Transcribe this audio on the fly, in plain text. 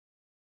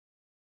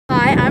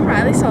I'm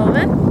Riley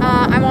Sullivan.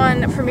 I'm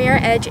on Premier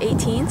Edge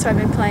 18, so I've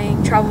been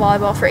playing travel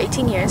volleyball for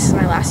 18 years. This is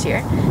my last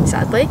year,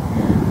 sadly.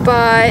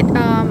 But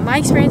my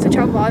experience with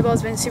travel volleyball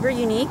has been super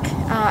unique.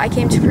 I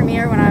came to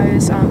Premier when I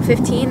was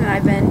 15, and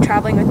I've been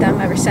traveling with them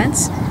ever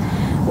since.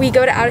 We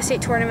go to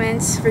out-of-state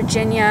tournaments,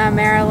 Virginia,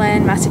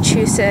 Maryland,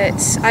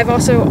 Massachusetts. I've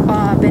also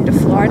been to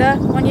Florida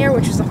one year,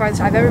 which was the farthest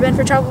I've ever been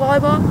for travel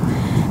volleyball.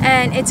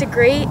 And it's a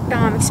great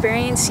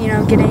experience,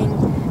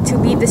 getting to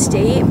leave the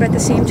state, but at the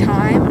same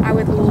time,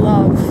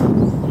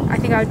 I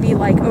think I would be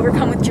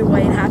overcome with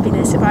joy and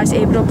happiness if I was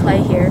able to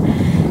play here,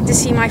 to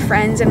see my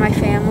friends and my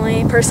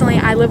family. Personally,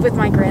 I live with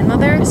my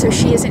grandmother, so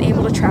she isn't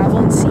able to travel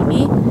and see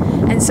me.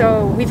 And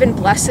so we've been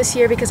blessed this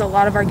year because a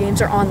lot of our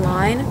games are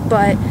online,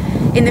 but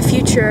in the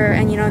future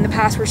and in the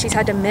past where she's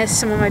had to miss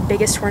some of my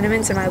biggest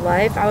tournaments in my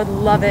life, I would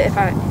love it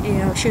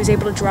if she was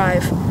able to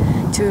drive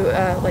to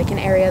an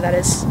area that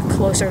is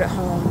closer to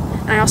home.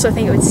 And I also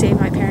think it would save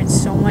my parents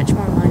so much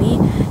more money,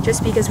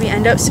 just because we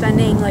end up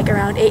spending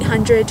around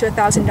 $800 to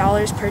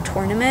 $1,000 per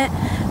tournament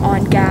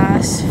on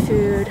gas,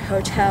 food,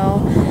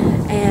 hotel,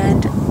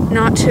 and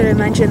not to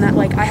mention that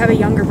I have a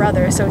younger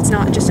brother, so it's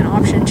not just an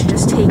option to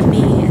just take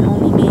me and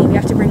only me. We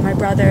have to bring my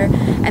brother,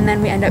 and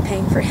then we end up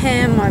paying for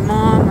him, my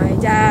mom, my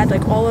dad,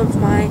 all of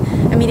my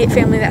immediate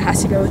family that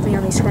has to go with me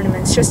on these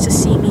tournaments just to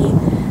see me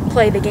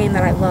play the game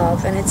that I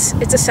love. And it's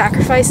a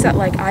sacrifice that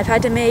I've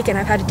had to make and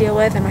I've had to deal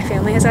with and my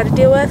family has had to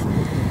deal with.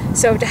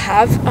 So to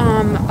have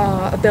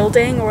a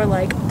building or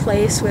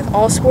place with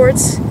all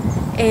sports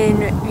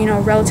in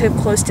relative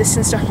close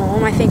distance to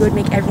home, I think it would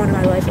make everyone in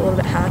my life a little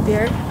bit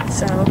happier.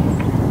 So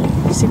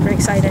super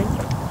exciting.